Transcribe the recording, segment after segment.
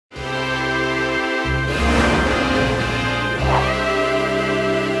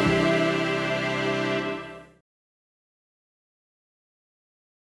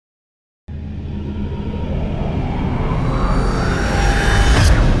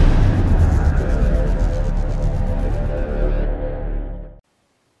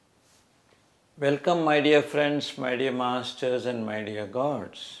Welcome, my dear friends, my dear masters, and my dear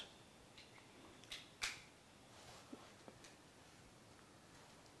gods.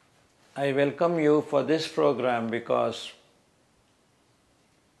 I welcome you for this program because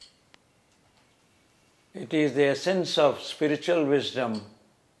it is the essence of spiritual wisdom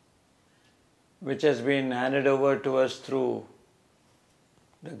which has been handed over to us through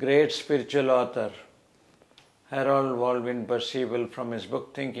the great spiritual author Harold Percival from his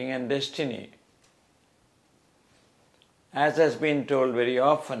book Thinking and Destiny. As has been told very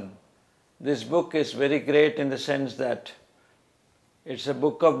often, this book is very great in the sense that it's a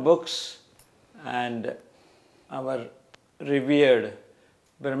book of books, and our revered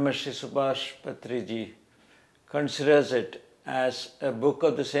Brahmarshi Subhash Patriji considers it as a book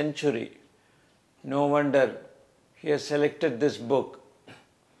of the century. No wonder he has selected this book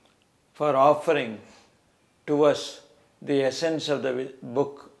for offering to us the essence of the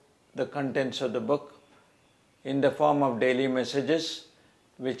book, the contents of the book, in the form of daily messages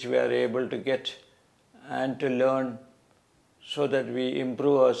which we are able to get and to learn so that we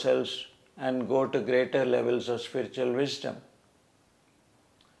improve ourselves and go to greater levels of spiritual wisdom.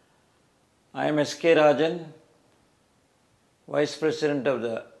 I am S.K. Rajan, Vice President of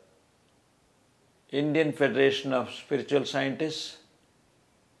the Indian Federation of Spiritual Scientists.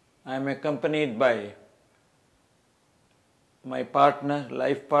 I am accompanied by my partner,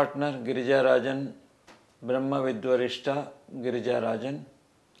 life partner, Girija Rajan, Brahma Vidvarishta Girija Rajan,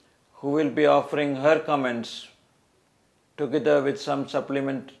 who will be offering her comments together with some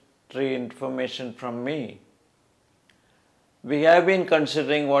supplementary information from me. We have been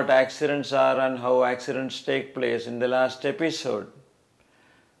considering what accidents are and how accidents take place in the last episode.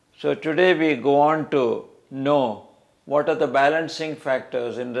 So today we go on to know what are the balancing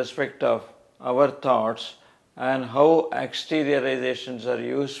factors in respect of our thoughts and how exteriorizations are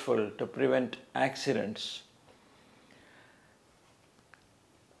useful to prevent accidents.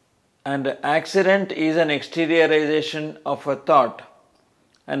 And accident is an exteriorization of a thought.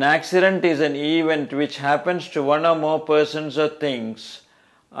 An accident is an event which happens to one or more persons or things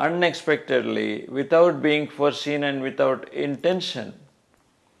unexpectedly, without being foreseen and without intention.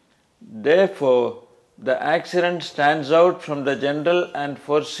 Therefore, the accident stands out from the general and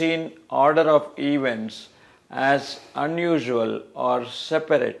foreseen order of events as unusual or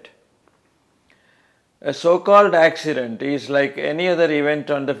separate. A so-called accident is like any other event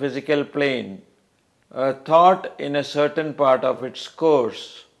on the physical plane, a thought in a certain part of its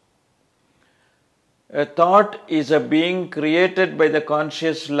course. A thought is a being created by the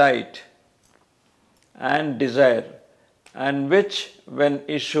conscious light and desire, and which, when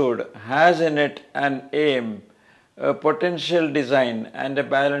issued, has in it an aim, a potential design, and a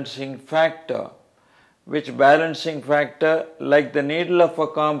balancing factor, which balancing factor, like the needle of a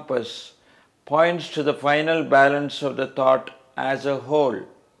compass, points to the final balance of the thought as a whole.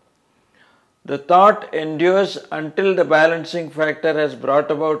 The thought endures until the balancing factor has brought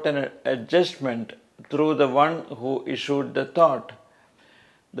about an adjustment through the one who issued the thought.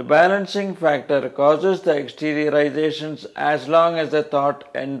 The balancing factor causes the exteriorizations as long as the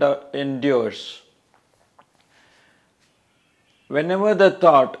thought endures. Whenever the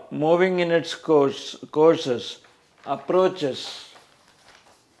thought, moving in its courses, approaches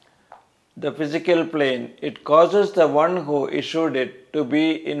the physical plane, it causes the one who issued it to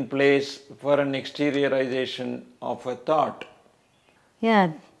be in place for an exteriorization of a thought.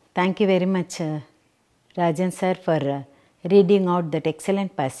 Yeah, thank you very much, Rajan sir, for reading out that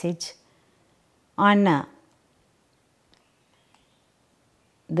excellent passage on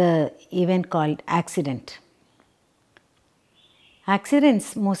the event called accident.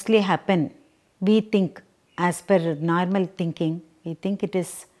 Accidents mostly happen, we think, as per normal thinking, we think it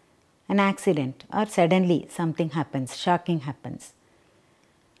is an accident or suddenly something happens, shocking happens.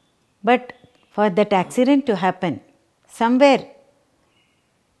 But for that accident to happen, somewhere,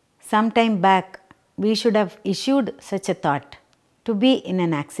 sometime back, we should have issued such a thought to be in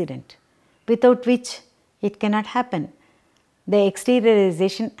an accident, without which it cannot happen. The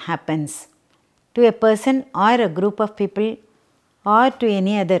exteriorization happens to a person or a group of people or to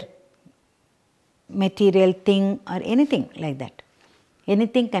any other material thing or anything like that.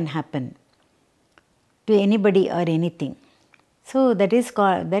 Anything can happen to anybody or anything. So that is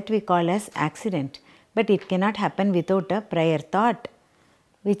that we call as accident, but it cannot happen without a prior thought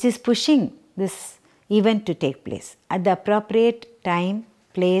which is pushing this event to take place at the appropriate time,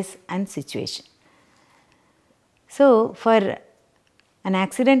 place and situation. So for an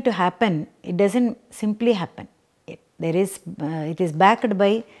accident to happen, it doesn't simply happen. It is backed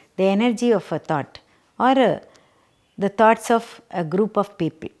by the energy of a thought or the thoughts of a group of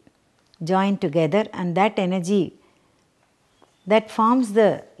people join together, and that energy that forms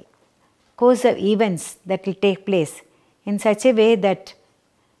the course of events that will take place in such a way that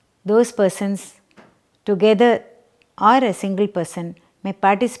those persons together or a single person may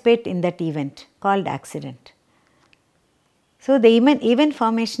participate in that event called accident. So, the event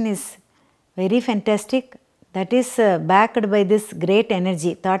formation is very fantastic, that is backed by this great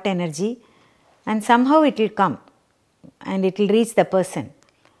energy, thought energy, and somehow it will come and it will reach the person.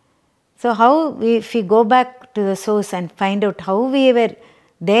 So, if we go back to the source and find out how we were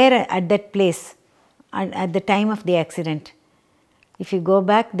there at that place at the time of the accident, if you go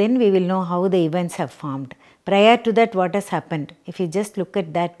back, then we will know how the events have formed. Prior to that, what has happened? If you just look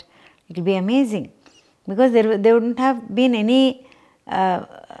at that, it will be amazing, because there wouldn't have been any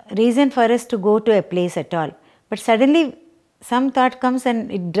reason for us to go to a place at all. But suddenly some thought comes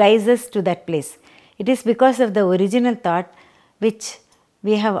and it drives us to that place. It is because of the original thought which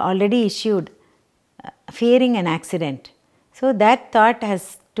we have already issued, fearing an accident. So, that thought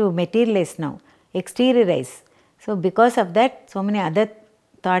has to materialize now, exteriorize. So, because of that, so many other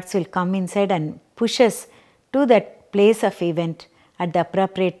thoughts will come inside and push us to that place of event at the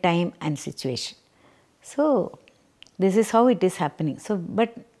appropriate time and situation. So, this is how it is happening. So,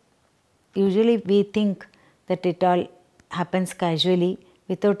 but usually we think that it all happens casually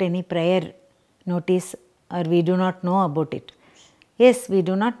without any prior notice, or we do not know about it. Yes, we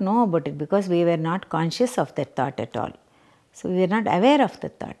do not know about it because we were not conscious of that thought at all. So, we were not aware of the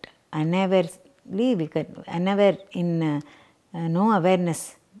thought. Unaware in no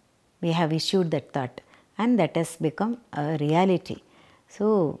awareness we have issued that thought, and that has become a reality.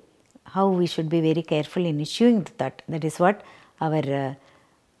 So, how we should be very careful in issuing the thought, that is what our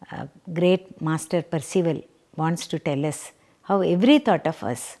great master Percival wants to tell us, how every thought of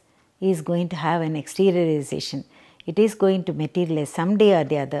us is going to have an exteriorization. It is going to materialize someday or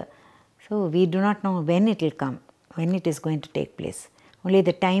the other. So, we do not know when it will come, when it is going to take place. Only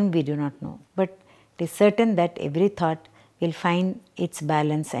the time we do not know, but it is certain that every thought will find its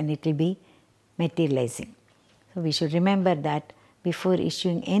balance and it will be materializing. So, we should remember that before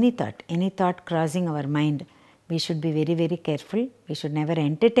issuing any thought crossing our mind, we should be very, very careful. We should never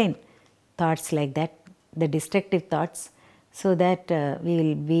entertain thoughts like that, the destructive thoughts, so that we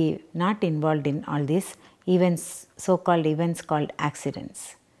will be not involved in all these events, so-called events called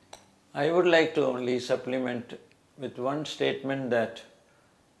accidents. I would like to only supplement with one statement that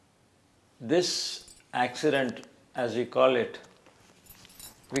this accident, as we call it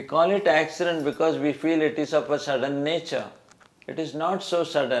accident because we feel it is of a sudden nature. It is not so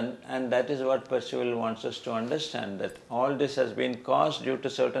sudden, and that is what Percival wants us to understand, that all this has been caused due to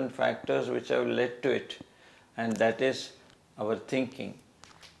certain factors which have led to it, and that is our thinking.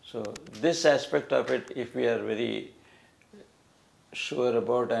 So, this aspect of it, if we are very sure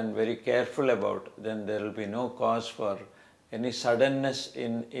about and very careful about, then there will be no cause for any suddenness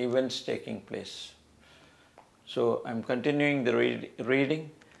in events taking place. So, I am continuing the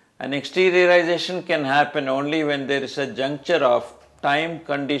reading. An exteriorization can happen only when there is a juncture of time,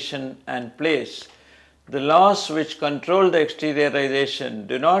 condition and place. The laws which control the exteriorization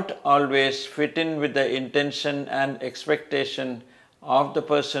do not always fit in with the intention and expectation of the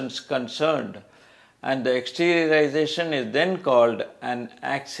persons concerned, and the exteriorization is then called an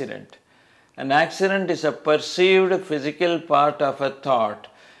accident. An accident is a perceived physical part of a thought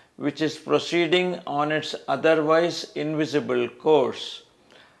which is proceeding on its otherwise invisible course.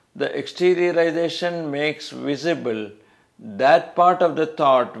 The exteriorization makes visible that part of the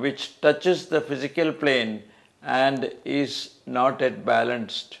thought which touches the physical plane and is not yet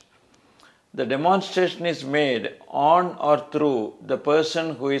balanced. The demonstration is made on or through the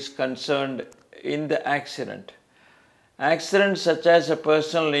person who is concerned in the accident. Accidents such as a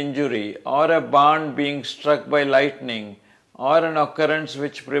personal injury or a barn being struck by lightning or an occurrence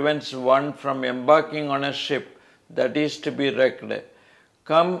which prevents one from embarking on a ship that is to be wrecked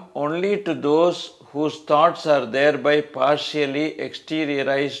come only to those whose thoughts are thereby partially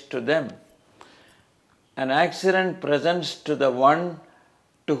exteriorized to them. An accident presents to the one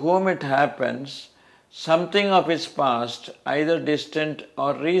to whom it happens something of his past, either distant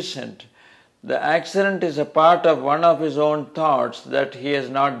or recent. The accident is a part of one of his own thoughts that he has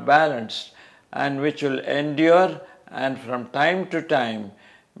not balanced and which will endure and from time to time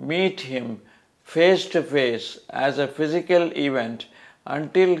meet him face to face as a physical event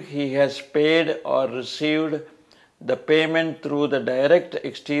until he has paid or received the payment through the direct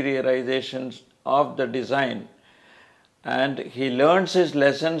exteriorizations of the design, and he learns his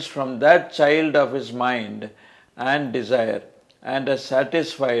lessons from that child of his mind and desire and has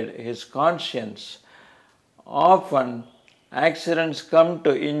satisfied his conscience. Often accidents come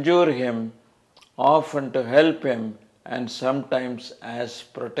to injure him, often to help him, and sometimes as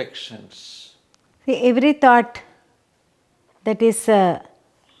protections. See, every thought that is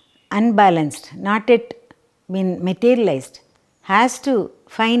unbalanced, not yet been materialized, has to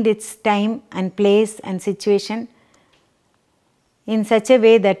find its time and place and situation in such a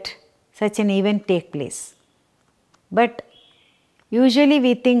way that such an event take place. But usually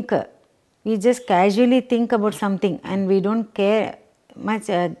we think, we just casually think about something and we don't care much,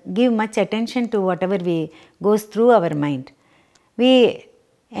 give much attention to whatever goes through our mind. We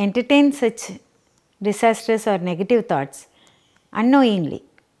entertain such disastrous or negative thoughts unknowingly,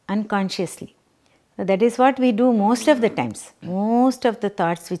 unconsciously. So that is what we do most of the times. Most of the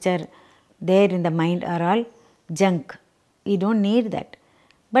thoughts which are there in the mind are all junk. We don't need that.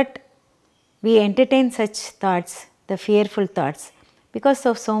 But we entertain such thoughts, the fearful thoughts, because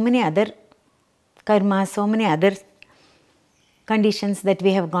of so many other karmas, so many other conditions that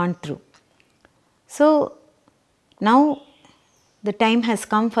we have gone through. So now the time has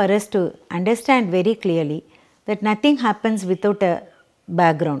come for us to understand very clearly that nothing happens without a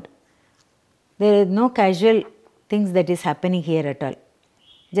background. There is no casual things that is happening here at all.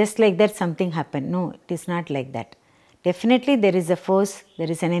 Just like that something happened. No, it is not like that. Definitely there is a force, there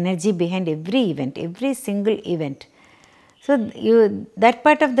is an energy behind every event, every single event. So that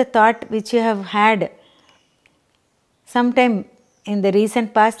part of the thought which you have had sometime in the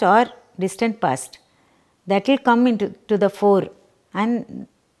recent past or distant past, that will come into the fore and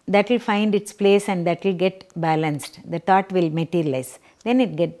that will find its place and that will get balanced. The thought will materialize. Then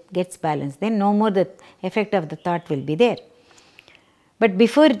it gets balanced. Then no more the effect of the thought will be there. But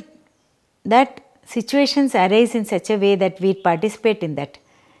before that, situations arise in such a way that we participate in that.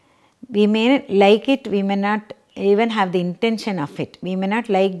 We may like it, we may not even have the intention of it. We may not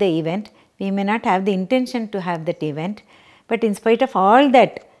like the event, we may not have the intention to have that event, but in spite of all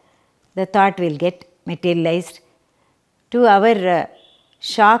that, the thought will get materialized. To our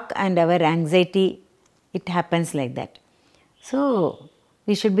shock and our anxiety, it happens like that. So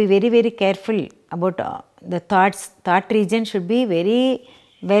we should be very, very careful about the thoughts. Thought region should be very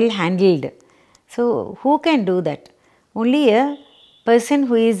well handled. So who can do that? Only a person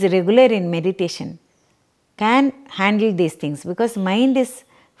who is regular in meditation can handle these things, because mind is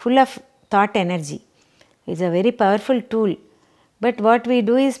full of thought energy. It's a very powerful tool. But what we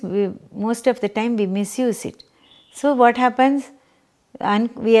do is, most of the time we misuse it. So what happens?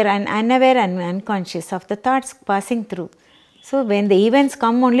 We are unaware and unconscious of the thoughts passing through. So when the events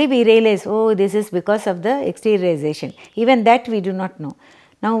come only, we realize, oh, this is because of the exteriorization. Even that we do not know.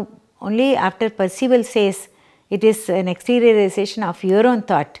 Now only after Percival says it is an exteriorization of your own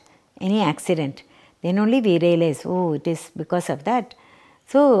thought, any accident, then only we realize, oh, it is because of that.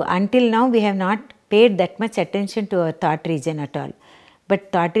 So until now we have not paid that much attention to our thought region at all.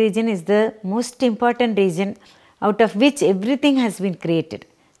 But thought region is the most important region out of which everything has been created.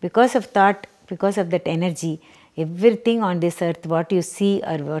 Because of thought, because of that energy, everything on this earth, what you see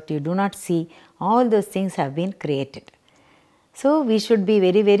or what you do not see, all those things have been created. So we should be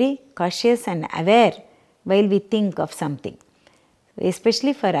very, very cautious and aware while we think of something,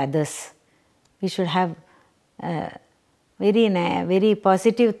 especially for others. We should have very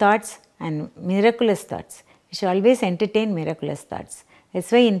positive thoughts and miraculous thoughts. We should always entertain miraculous thoughts.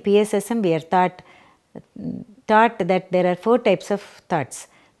 That's why in PSSM we are taught that there are 4 types of thoughts.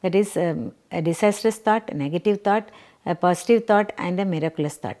 That is a disastrous thought, a negative thought, a positive thought and a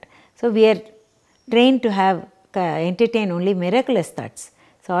miraculous thought. So we are trained to have entertain only miraculous thoughts.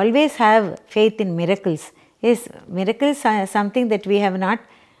 So always have faith in miracles. Yes, miracles are something that we have not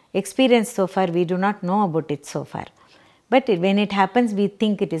experienced so far, we do not know about it so far. But when it happens, we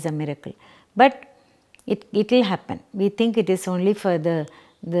think it is a miracle. But it will happen. We think it is only for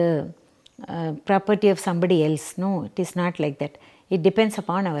the property of somebody else. No, it is not like that. It depends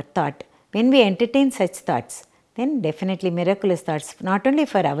upon our thought. When we entertain such thoughts, then definitely miraculous thoughts, not only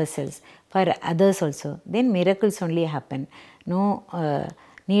for ourselves, for others also, then miracles only happen. No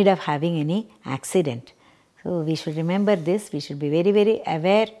need of having any accident. So we should remember this. We should be very, very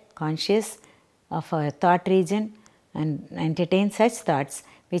aware, conscious of our thought region and entertain such thoughts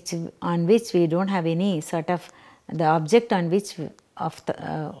on which we don't have any sort of the object on which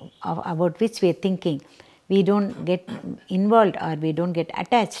about which we are thinking. We don't get involved or we don't get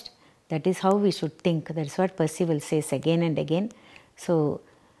attached. That is how we should think. That is what Percival says again and again. So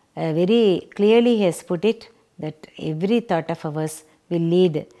very clearly he has put it that every thought of ours will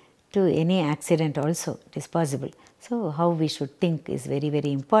lead to any accident also. It is possible. So how we should think is very,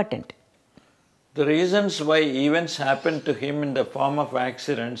 very important. The reasons why events happen to him in the form of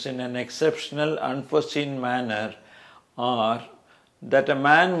accidents in an exceptional, unforeseen manner or that a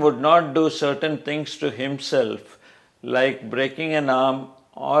man would not do certain things to himself, like breaking an arm,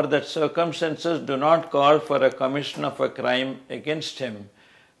 or that circumstances do not call for a commission of a crime against him,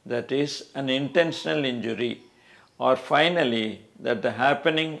 that is, an intentional injury, or finally, that the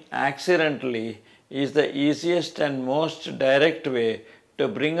happening accidentally is the easiest and most direct way to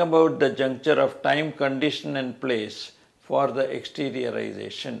bring about the juncture of time, condition and place for the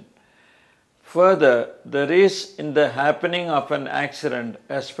exteriorization. Further, there is in the happening of an accident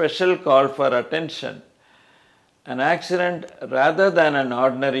a special call for attention. An accident rather than an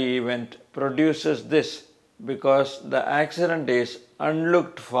ordinary event produces this because the accident is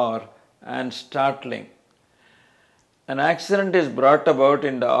unlooked for and startling. An accident is brought about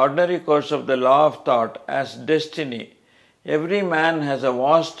in the ordinary course of the law of thought as destiny. Every man has a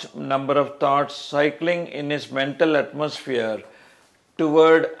vast number of thoughts cycling in his mental atmosphere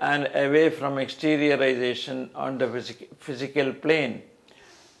toward and away from exteriorization on the physical plane.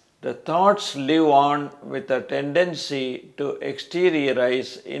 The thoughts live on with a tendency to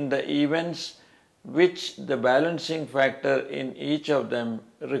exteriorize in the events which the balancing factor in each of them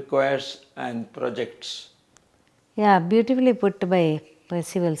requires and projects. Yeah, beautifully put by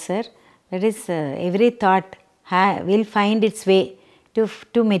Percival, sir. That is, every thought will find its way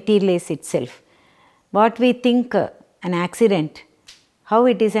to materialize itself. What we think an accident, how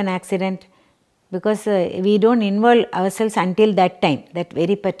it is an accident, because we don't involve ourselves until that time, that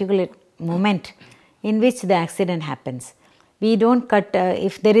very particular moment in which the accident happens. We don't cut,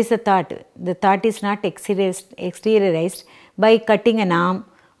 if there is a thought, the thought is not exteriorized by cutting an arm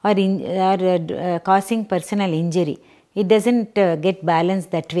or causing personal injury. It doesn't get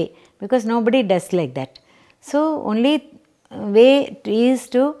balanced that way because nobody does like that. So, only way is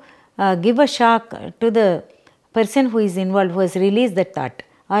to give a shock to the person who is involved, who has released that thought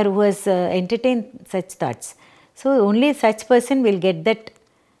or who has entertained such thoughts. So, only such person will get that,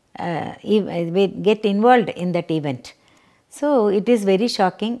 will get involved in that event. So, it is very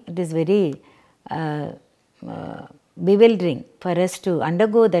shocking, it is very bewildering for us to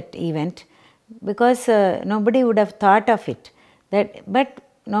undergo that event because nobody would have thought of it. But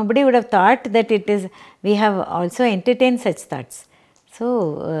nobody would have thought that it is, we have also entertained such thoughts.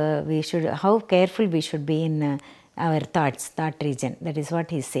 So, we should, how careful we should be in our thoughts, thought region, that is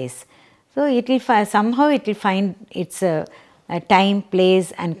what he says. So, it will somehow it will find its time,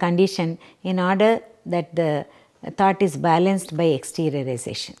 place and condition in order that the thought is balanced by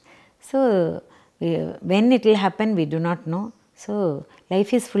exteriorization. So, when it will happen we do not know. So,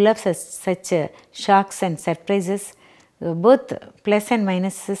 life is full of such shocks and surprises. Both plus and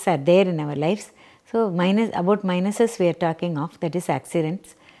minuses are there in our lives. So, about minuses we are talking of, that is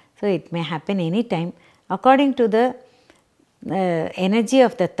accidents. So, it may happen any time. According to the energy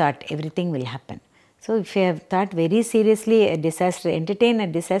of the thought, everything will happen. So, if you have thought very seriously a disaster, entertain a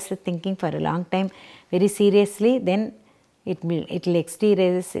disaster thinking for a long time very seriously, then it will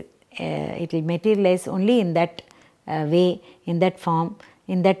exteriorize, it will materialize only in that way, in that form,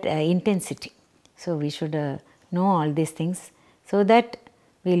 in that intensity. So, we should know all these things so that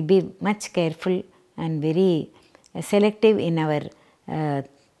we will be much careful and very selective in our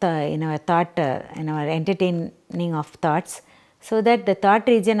thought, in our entertaining of thoughts, so that the thought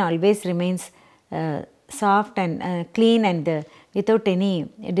region always remains soft and clean and without any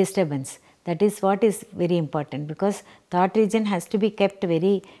disturbance. That is what is very important, because thought region has to be kept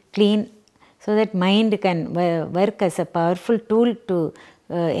very clean so that mind can work as a powerful tool to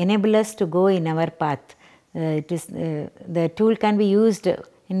enable us to go in our path. The tool can be used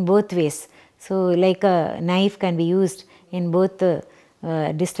in both ways. So, like a knife can be used in both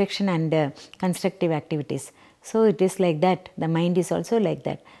destruction and constructive activities. So, it is like that, the mind is also like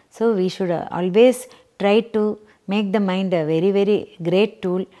that. So, we should always try to make the mind a very, very great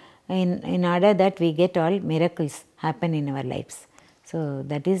tool in order that we get all miracles happen in our lives. So,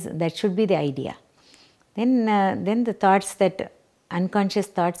 that should be the idea. Then the thoughts, that unconscious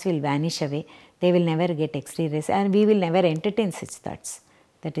thoughts will vanish away, they will never get exteriorized and we will never entertain such thoughts.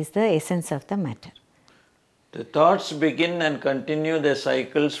 That is the essence of the matter. The thoughts begin and continue their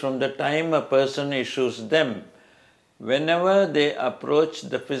cycles from the time a person issues them. Whenever they approach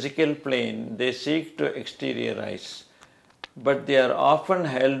the physical plane, they seek to exteriorize, but they are often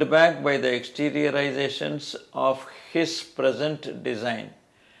held back by the exteriorizations of his present design.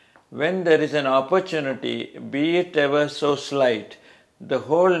 When there is an opportunity, be it ever so slight, the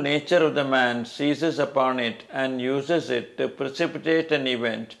whole nature of the man seizes upon it and uses it to precipitate an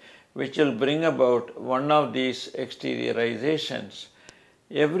event which will bring about one of these exteriorizations.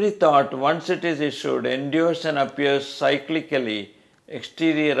 Every thought, once it is issued, endures and appears cyclically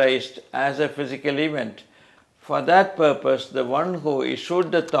exteriorized as a physical event. For that purpose, the one who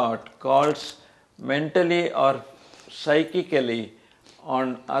issued the thought calls mentally or psychically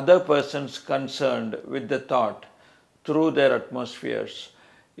on other persons concerned with the thought through their atmospheres.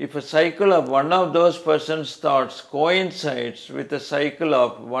 If a cycle of one of those persons' thoughts coincides with a cycle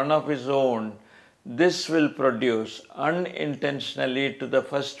of one of his own, this will produce unintentionally to the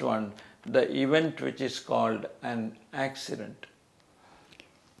first one the event which is called an accident.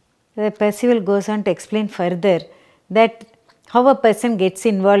 Percival goes on to explain further that how a person gets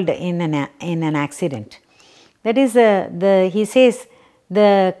involved in an accident. That is, he says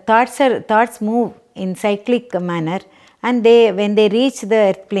the thoughts move in cyclic manner, and when they reach the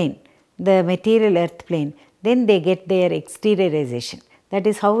earth plane, the material earth plane, then they get their exteriorization. That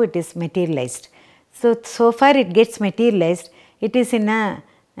is how it is materialized. So far it gets materialized, it is in an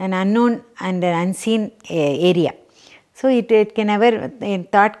unknown and an unseen area. So it can never,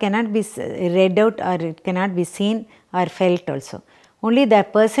 thought cannot be read out, or it cannot be seen or felt also. Only the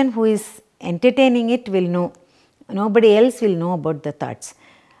person who is entertaining it will know. Nobody else will know about the thoughts.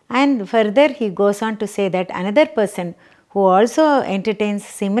 And further he goes on to say that another person who also entertains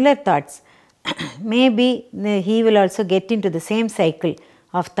similar thoughts, maybe he will also get into the same cycle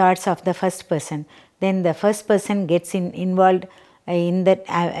of thoughts of the first person. Then the first person gets involved in that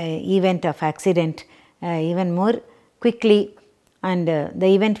event of accident even more quickly, and the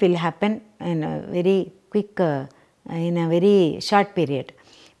event will happen in a very quick, in a very short period,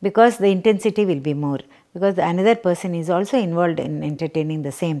 because the intensity will be more, because another person is also involved in entertaining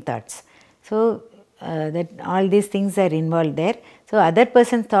the same thoughts. So that all these things are involved there. So other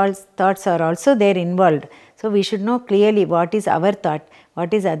person's thoughts are also there involved. So we should know clearly what is our thought,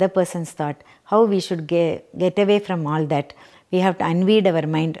 what is other person's thought, how we should get away from all that. We have to unweed our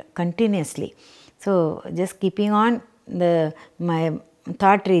mind continuously. So just keeping on my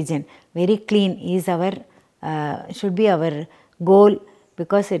thought region very clean is our should be our goal,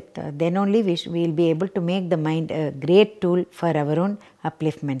 because then only we will be able to make the mind a great tool for our own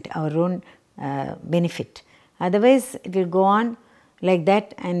upliftment, our own benefit. Otherwise it will go on like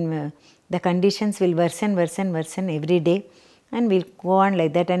that, and the conditions will worsen every day, and will go on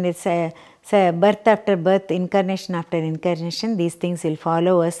like that, and it's a birth after birth, incarnation after incarnation, these things will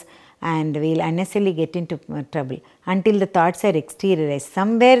follow us, and we will unnecessarily get into trouble until the thoughts are exteriorized.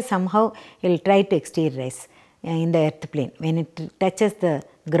 Somewhere, somehow, it will try to exteriorize in the earth plane when it touches the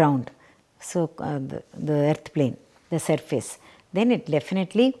ground. So, the earth plane, the surface, then it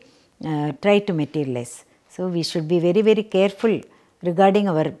definitely try to materialize. So, we should be very, very careful regarding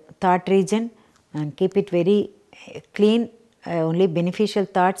our thought region and keep it very clean. Only beneficial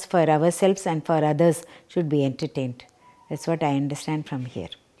thoughts for ourselves and for others should be entertained. That's what I understand from here.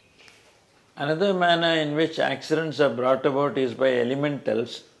 Another manner in which accidents are brought about is by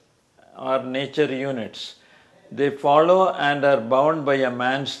elementals or nature units. They follow and are bound by a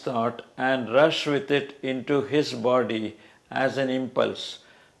man's thought and rush with it into his body as an impulse,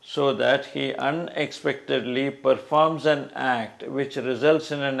 so that he unexpectedly performs an act which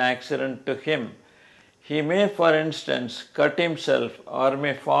results in an accident to him. He may, for instance, cut himself or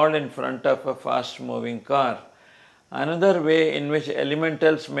may fall in front of a fast-moving car. Another way in which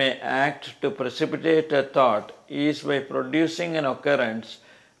elementals may act to precipitate a thought is by producing an occurrence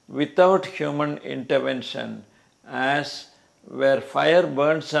without human intervention, as where fire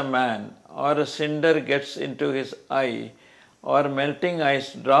burns a man, or a cinder gets into his eye, or melting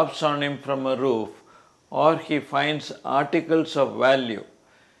ice drops on him from a roof, or he finds articles of value.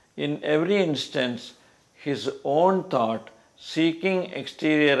 In every instance, his own thought, seeking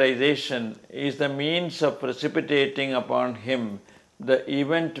exteriorization, is the means of precipitating upon him the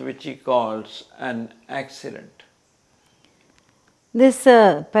event which he calls an accident. This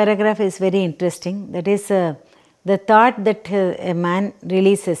paragraph is very interesting. That is, the thought that a man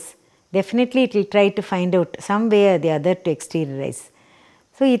releases, definitely it will try to find out some way or the other to exteriorize.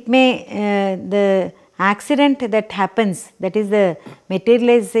 So, it may, the accident that happens, that is the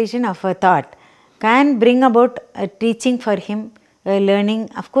materialization of a thought, can bring about a teaching for him, a learning.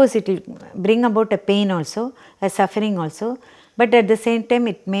 Of course, it will bring about a pain also, a suffering also, but at the same time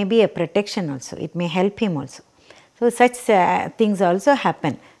it may be a protection also, it may help him also. So, such things also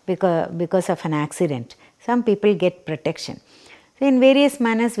happen because of an accident. Some people get protection. So, in various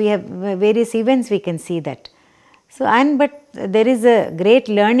manners we have various events we can see that. So, but there is a great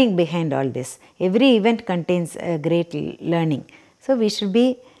learning behind all this. Every event contains a great learning. So, we should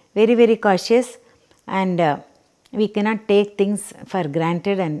be very, very cautious, and we cannot take things for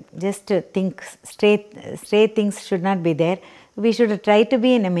granted and just think straight things should not be there. We should try to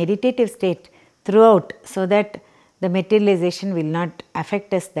be in a meditative state throughout, so that the materialization will not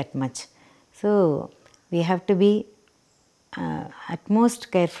affect us that much. So, We have to be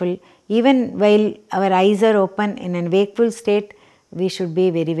utmost careful. Even while our eyes are open in a wakeful state, we should be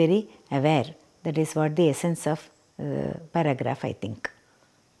very, very aware. That is what the essence of paragraph, I think.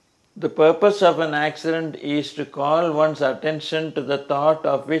 The purpose of an accident is to call one's attention to the thought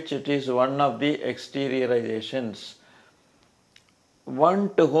of which it is one of the exteriorizations.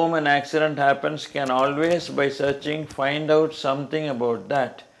 One to whom an accident happens can always, by searching, find out something about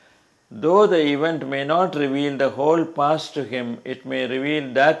that. Though the event may not reveal the whole past to him, it may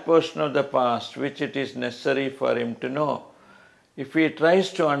reveal that portion of the past which it is necessary for him to know. If he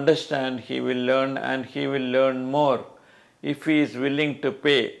tries to understand, he will learn, and he will learn more. If he is willing to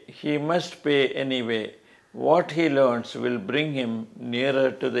pay, he must pay anyway. What he learns will bring him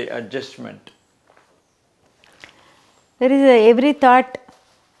nearer to the adjustment. There is every thought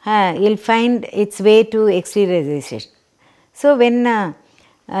will find its way to exteriorization. So when a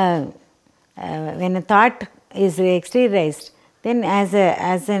thought is exteriorized, then as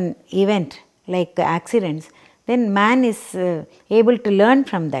an event like accidents, then man is able to learn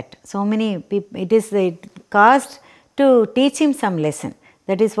from that. So many people, it is caused to teach him some lesson.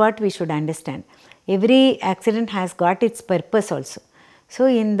 That is what we should understand. Every accident has got its purpose also. So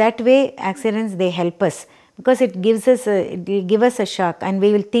in that way, accidents, they help us, because it gives us it will give us a shock, and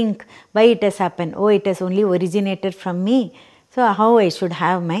we will think why it has happened. Oh, it has only originated from me. So how I should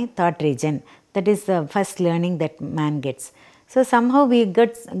have my thought region. That is the first learning that man gets. So somehow we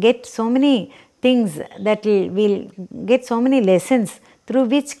get so many things that we'll get so many lessons through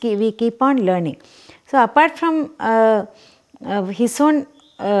which we keep on learning. So apart from his own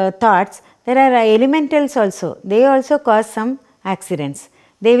thoughts, there are elementals also. They also cause some accidents.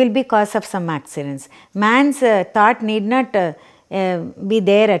 They will be cause of some accidents. Man's thought need not be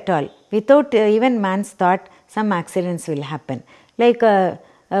there at all. Without even man's thought, some accidents will happen. Like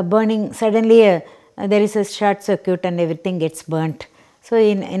burning, suddenly there is a short circuit and everything gets burnt. So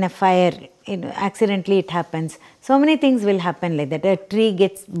in a fire, accidentally it happens. So many things will happen like that. A tree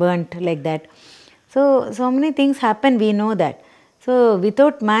gets burnt like that. So many things happen, we know that. So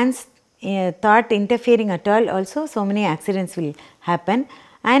without man's thought interfering at all, also so many accidents will happen.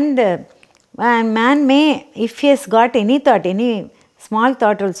 And man may, if he has got any thought, any small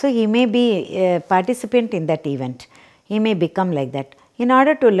thought also, he may be a participant in that event. He may become like that in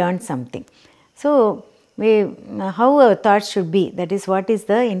order to learn something. So how our thoughts should be, that is what is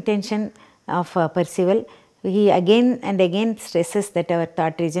the intention of Percival. He again and again stresses that our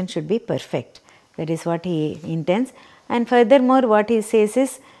thought region should be perfect. That is what he intends. And furthermore, what he says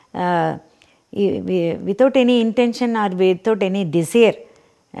is, without any intention or without any desire,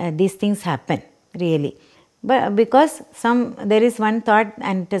 these things happen really. But because there is one thought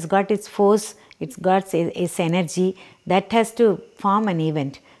and it has got its force, it's got its energy that has to form an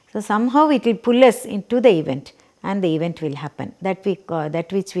event. So somehow it will pull us into the event, and the event will happen. That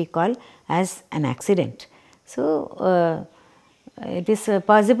which we call as an accident. So it is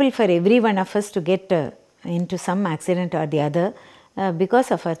possible for every one of us to get into some accident or the other because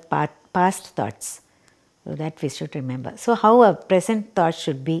of our past thoughts. So that we should remember. So how our present thought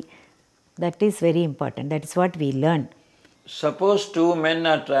should be, that is very important. That is what we learn. Suppose two men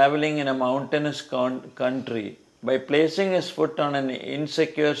are traveling in a mountainous country. By placing his foot on an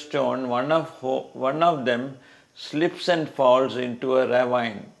insecure stone, one of them slips and falls into a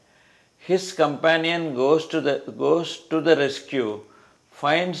ravine. His companion goes to the rescue,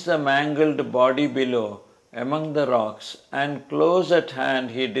 finds the mangled body below among the rocks, and close at hand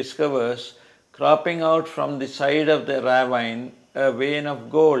he discovers, cropping out from the side of the ravine, a vein of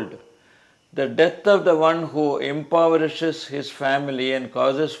gold. The death of the one who impoverishes his family and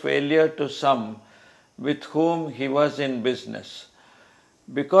causes failure to some with whom he was in business.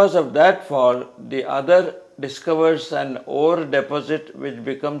 Because of that fall, the other discovers an ore deposit which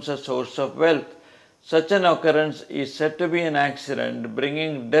becomes a source of wealth. Such an occurrence is said to be an accident,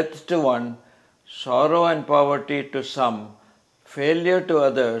 bringing death to one, sorrow and poverty to some, failure to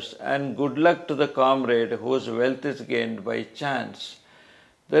others, and good luck to the comrade whose wealth is gained by chance.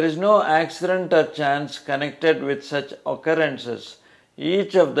 There is no accident or chance connected with such occurrences.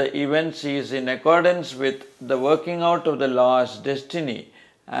 Each of the events is in accordance with the working out of the law's destiny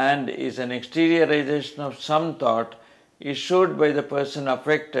and is an exteriorization of some thought issued by the person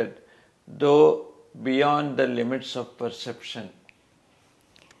affected, though beyond the limits of perception.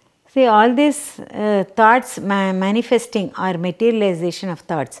 See, all these thoughts manifesting or materialization of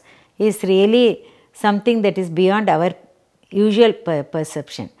thoughts is really something that is beyond our usual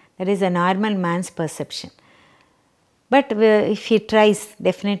perception. That is a normal man's perception. But if he tries,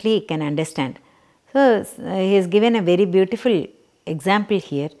 definitely he can understand. So he has given a very beautiful example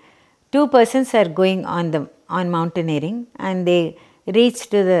here. two persons are going on mountaineering, and they reach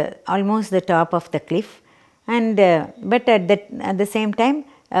to the almost the top of the cliff, and but at the same time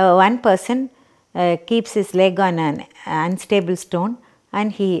one person keeps his leg on an unstable stone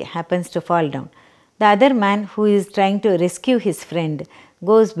and he happens to fall down. The other man who is trying to rescue his friend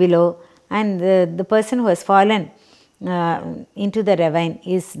goes below, and the person who has fallen into the ravine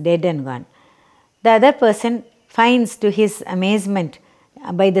is dead and gone. The other person finds to his amazement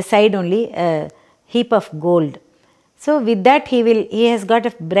by the side only a heap of gold. So with that he has got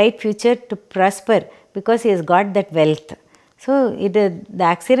a bright future to prosper because he has got that wealth. So the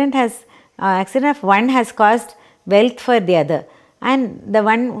accident of one has caused wealth for the other, and the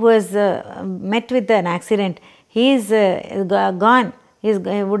one who has met with an accident, he is gone. He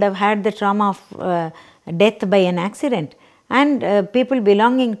would have had the trauma of death by an accident, and people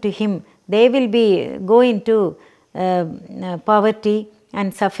belonging to him, they will go into poverty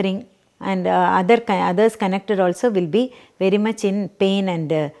and suffering, and others connected also will be very much in pain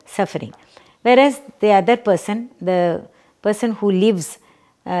and suffering. Whereas the other person, the person who lives,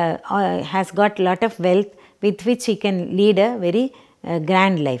 has got lot of wealth with which he can lead a very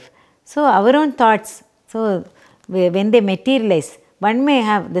grand life. So our own thoughts, so when they materialize, one may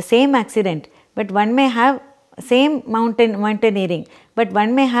have the same accident, but one may have same mountaineering, but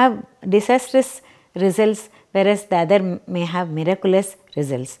one may have disastrous results, whereas the other may have miraculous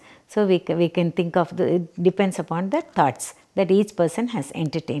results. So we can think of it depends upon the thoughts that each person has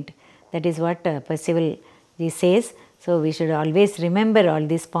entertained. That is what Percival says. So we should always remember all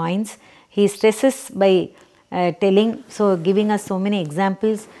these points. He stresses by telling, so giving us so many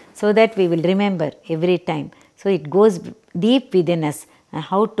examples so that we will remember every time. So it goes deep within us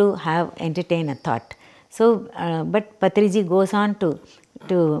how to entertain a thought. So but Patriji goes on to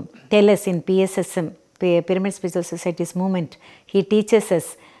tell us in PSSM, Pyramid Spiritual Society's movement, he teaches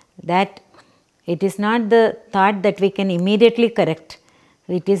us that it is not the thought that we can immediately correct,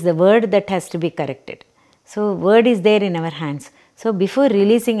 it is the word that has to be corrected. So word is there in our hands. So before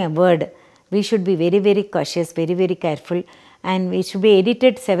releasing a word, we should be very, very cautious, very, very careful, and it should be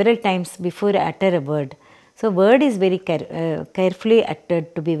edited several times before utter a word. So word is very carefully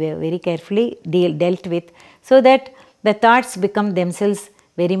uttered, to be very carefully dealt with, so that the thoughts become themselves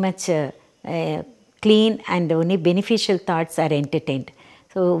very much clean, and only beneficial thoughts are entertained.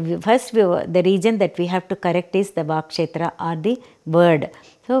 So first the region that we have to correct is the Vakshetra or the word.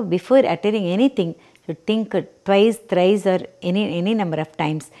 So before uttering anything, you think twice, thrice, or any number of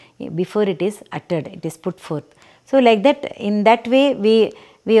times before it is uttered, it is put forth. So like that, in that way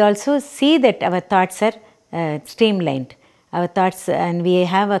we also see that our thoughts are streamlined, our thoughts, and we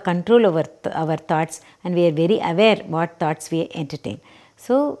have a control over our thoughts, and we are very aware what thoughts we entertain.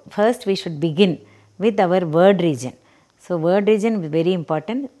 So first we should begin with our word region. So word region is very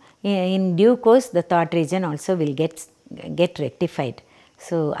important. In due course, the thought region also will get rectified.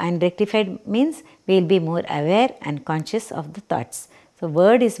 So, and rectified means we will be more aware and conscious of the thoughts. So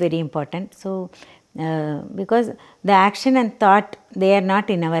word is very important. So because the action and thought, they are not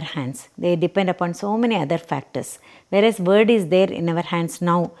in our hands, they depend upon so many other factors, whereas word is there in our hands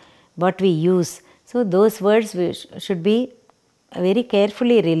now, what we use. So those words should be very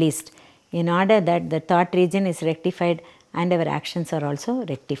carefully released in order that the thought region is rectified and our actions are also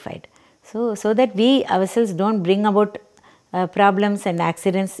rectified. So that we ourselves don't bring about problems and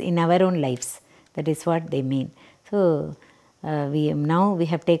accidents in our own lives. That is what they mean. So we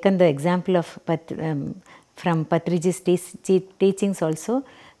have taken the example of from Patriji's teachings also.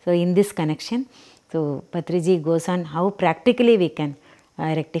 So in this connection, so Patriji goes on how practically we can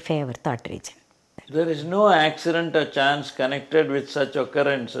rectify our thought region. There is no accident or chance connected with such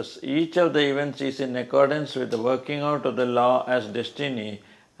occurrences. Each of the events is in accordance with the working out of the law as destiny,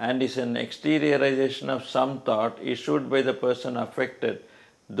 and is an exteriorization of some thought issued by the person affected,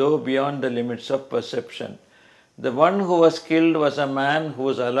 though beyond the limits of perception. The one who was killed was a man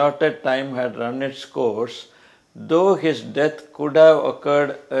whose allotted time had run its course, though his death could have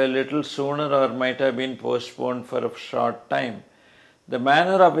occurred a little sooner or might have been postponed for a short time. The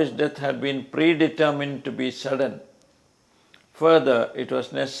manner of his death had been predetermined to be sudden. Further, it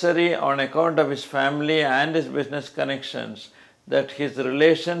was necessary on account of his family and his business connections that his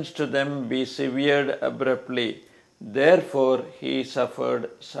relations to them be severed abruptly. Therefore, he suffered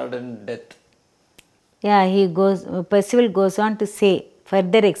sudden death. Yeah, Percival goes on to say,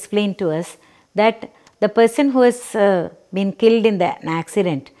 further explain to us that the person who has been killed in an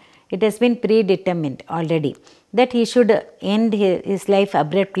accident, it has been predetermined already that he should end his life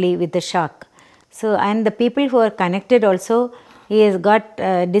abruptly with a shock. So, and the people who are connected also, he has got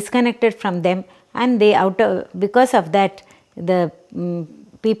disconnected from them, and because of that, the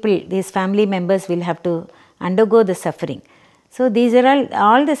people, these family members will have to undergo the suffering. So these are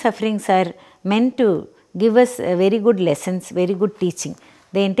all the sufferings are meant to give us very good lessons, very good teaching.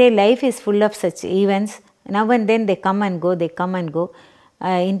 The entire life is full of such events. Now and then they come and go,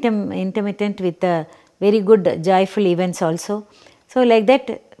 intermittent with very good joyful events also. So like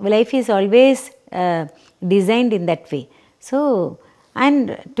that, life is always designed in that way. So,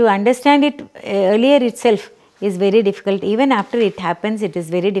 and to understand it earlier itself is very difficult. Even after it happens, it is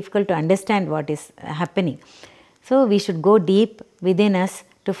very difficult to understand what is happening. So we should go deep within us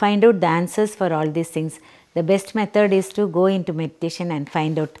to find out the answers for all these things. The best method is to go into meditation and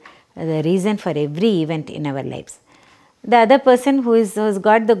find out the reason for every event in our lives. The other person who has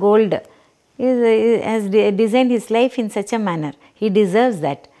got the gold has designed his life in such a manner. He deserves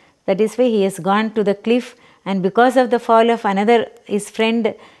that. That is why he has gone to the cliff, and because of the fall of his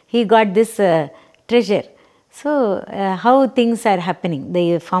friend, he got this treasure. So how things are happening,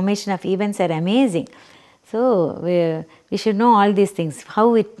 the formation of events are amazing. So we should know all these things.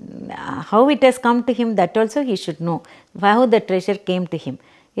 How it has come to him, that also he should know. How the treasure came to him.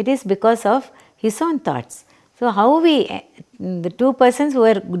 It is because of his own thoughts. So how the two persons who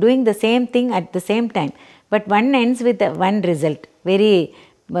are doing the same thing at the same time, but one ends with one result, very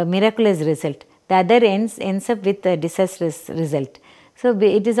miraculous result. The other ends up with a disastrous result. So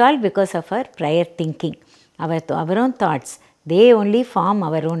it is all because of our prior thinking, our own thoughts. They only form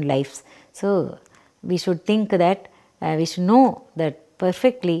our own lives. So we should think that, we should know that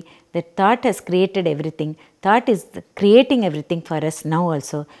perfectly that thought has created everything. Thought is creating everything for us now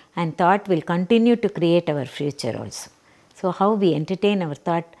also, and thought will continue to create our future also. So how we entertain our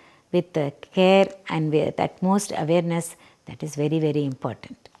thought with care and with utmost awareness, that is very, very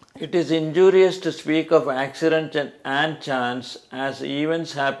important. It is injurious to speak of accident and chance as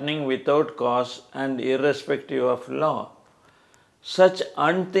events happening without cause and irrespective of law. Such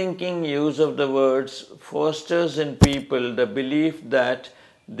unthinking use of the words fosters in people the belief that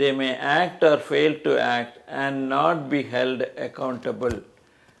they may act or fail to act and not be held accountable.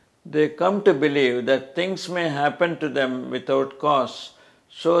 They come to believe that things may happen to them without cause,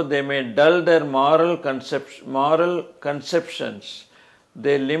 so they may dull their moral conceptions.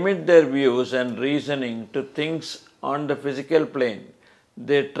 They limit their views and reasoning to things on the physical plane.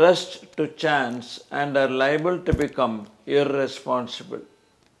 They trust to chance and are liable to become irresponsible.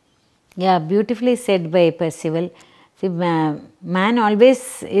 Yeah, beautifully said by Percival. See, man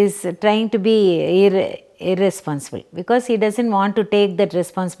always is trying to be irresponsible because he doesn't want to take that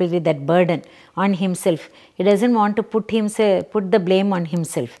responsibility, that burden on himself. He doesn't want to put the blame on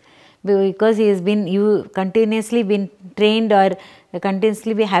himself, because he has been continuously been trained or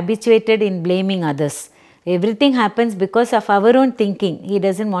continuously be habituated in blaming others. Everything happens because of our own thinking. He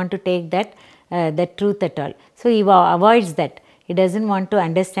doesn't want to take that truth at all. So he avoids that. He doesn't want to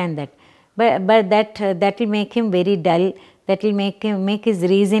understand that. But that will make him very dull. That will make his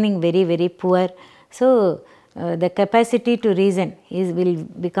reasoning very, very poor. So the capacity to reason will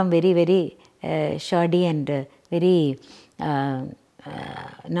become very, very shoddy and very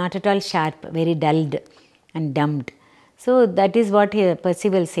not at all sharp, very dulled and dumbed. So that is what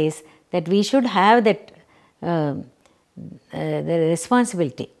Percival says, that we should have that the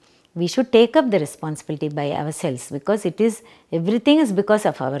responsibility. We should take up the responsibility by ourselves, because everything is because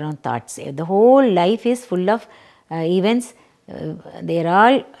of our own thoughts. The whole life is full of events. They are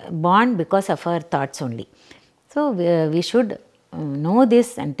all born because of our thoughts only. So we should know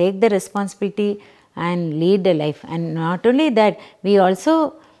this and take the responsibility and lead a life. And not only that, we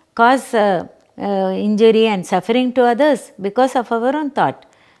also cause injury and suffering to others because of our own thought.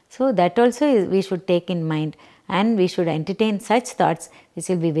 So that also we should take in mind, and we should entertain such thoughts which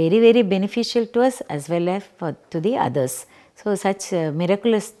will be very, very beneficial to us as well as to the others. So such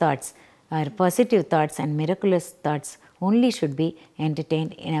miraculous thoughts, or positive thoughts and miraculous thoughts only should be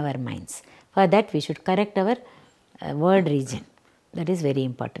entertained in our minds. For that we should correct our word region. That is very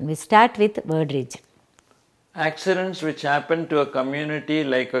important. We start with word region. Accidents which happen to a community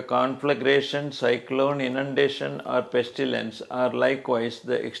like a conflagration, cyclone, inundation or pestilence are likewise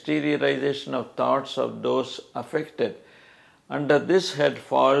the exteriorization of thoughts of those affected. Under this head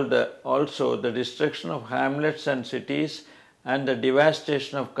fall also the destruction of hamlets and cities and the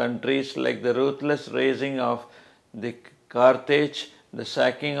devastation of countries, like the ruthless razing of the Carthage, the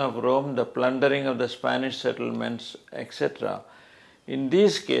sacking of Rome, the plundering of the Spanish settlements, etc. In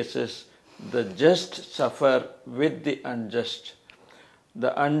these cases, the just suffer with the unjust.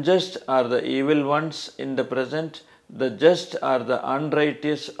 The unjust are the evil ones in the present, the just are the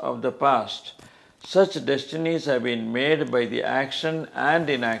unrighteous of the past. Such destinies have been made by the action and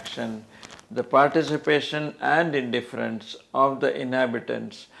inaction, the participation and indifference of the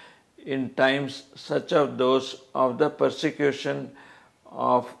inhabitants in times such as those of the persecution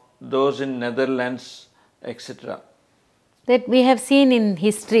of those in Netherlands, etc. That we have seen in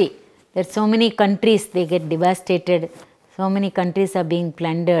history that so many countries they get devastated, so many countries are being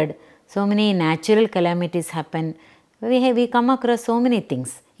plundered, so many natural calamities happen. We come across so many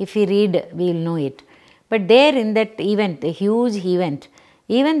things. If we read, we will know it. But there in that event, the huge event,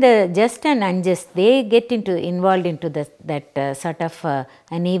 even the just and unjust, they get involved into that sort of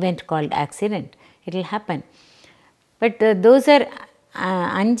an event called accident. It will happen. But those are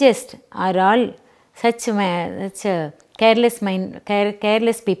unjust are all such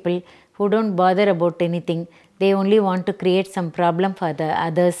careless people who don't bother about anything. They only want to create some problem for the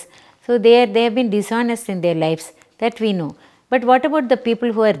others. So they have been dishonest in their lives, that we know. But what about the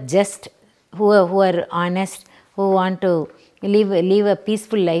people who are just, who are honest, who want to live a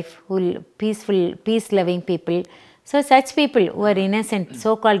peaceful life, peace-loving people? So such people who are innocent,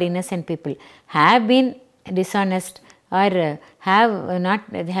 so-called innocent people, have been dishonest or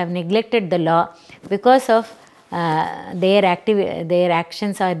have neglected the law because of their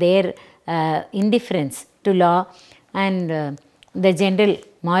actions or their indifference to law and the general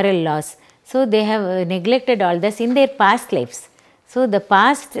moral laws. So they have neglected all this in their past lives. So the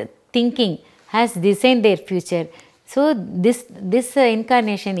past thinking has designed their future. So this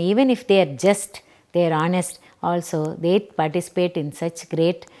incarnation, even if they are just, they are honest, also they participate in such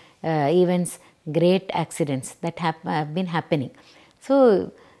great events, great accidents that have been happening.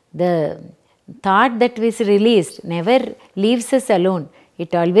 So the thought that was released never leaves us alone.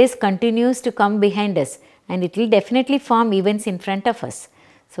 It always continues to come behind us, and it will definitely form events in front of us.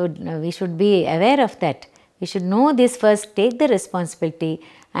 So we should be aware of that. We should know this first, take the responsibility,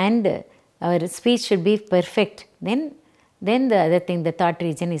 and our speech should be perfect. Then the other thing, the thought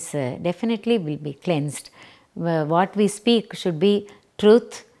region is definitely will be cleansed. What we speak should be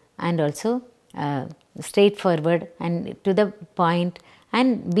truth and also straightforward and to the point,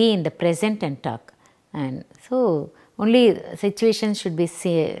 and be in the present and talk. And so only situations should be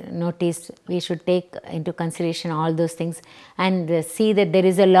noticed. We should take into consideration all those things and see that there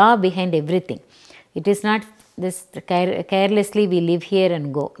is a law behind everything. It is not this carelessly we live here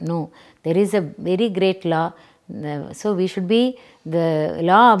and go. No, there is a very great law. So we should be the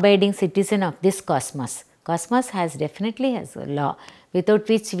law-abiding citizen of this cosmos. Cosmos definitely has a law, without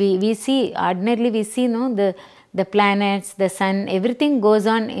which we see, ordinarily we see the planets, the sun, everything goes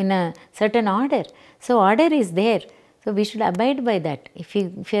on in a certain order. So order is there. So we should abide by that. If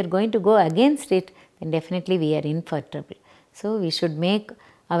we are going to go against it, then definitely we are in for trouble. So we should make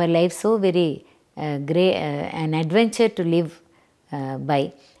our life so very great, an adventure to live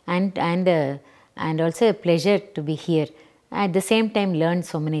by, and also a pleasure to be here. At the same time, learn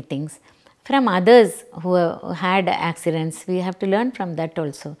so many things from others who had accidents. We have to learn from that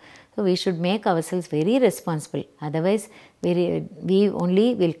also. So we should make ourselves very responsible. Otherwise, we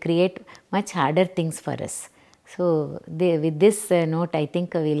only will create much harder things for us. So with this note, I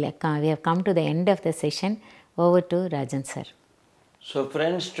think we have come to the end of the session. Over to Rajan sir. So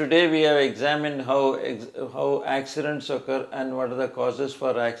friends, today we have examined how accidents occur and what are the causes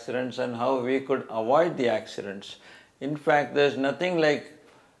for accidents and how we could avoid the accidents. In fact, there is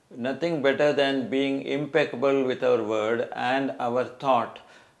nothing better than being impeccable with our word and our thought.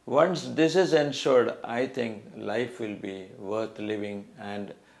 Once this is ensured, I think life will be worth living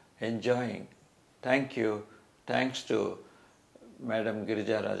and enjoying. Thank you. Thanks to Madam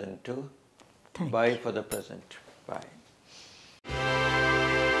Girija Rajan too. Bye for the present. Bye.